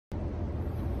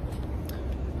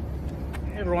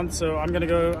everyone, so I'm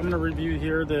gonna review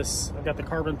here this. I've got the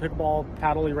CRBN Pickleball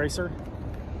paddle eraser.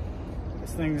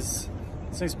 This thing's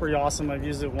pretty awesome. I've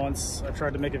used it once. I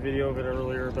tried to make a video of it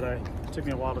earlier, but it took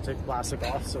me a while to take the plastic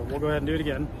off, so we'll go ahead and do it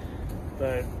again.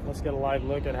 But let's get a live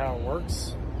look at how it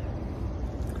works.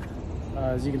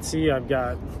 As you can see, I've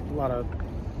got a lot of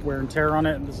wear and tear on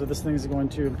it, so this thing is going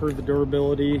to improve the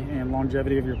durability and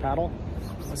longevity of your paddle.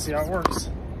 Let's see how it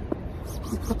works.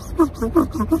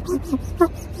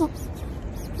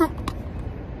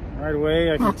 Right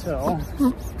away I can tell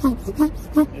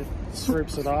it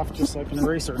scrapes it off just like an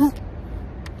eraser. Look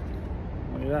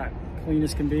at that, clean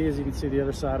as can be. As you can see, the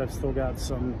other side I've still got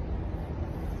some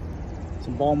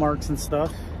ball marks and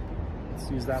stuff.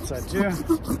 Let's use that side too.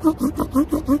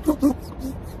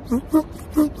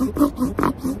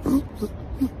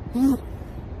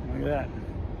 Look at that,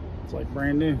 it's like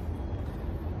brand new.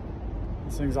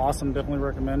 This thing's awesome, definitely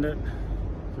recommend it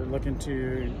if you're looking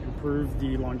to improve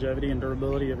the longevity and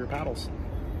durability of your paddles.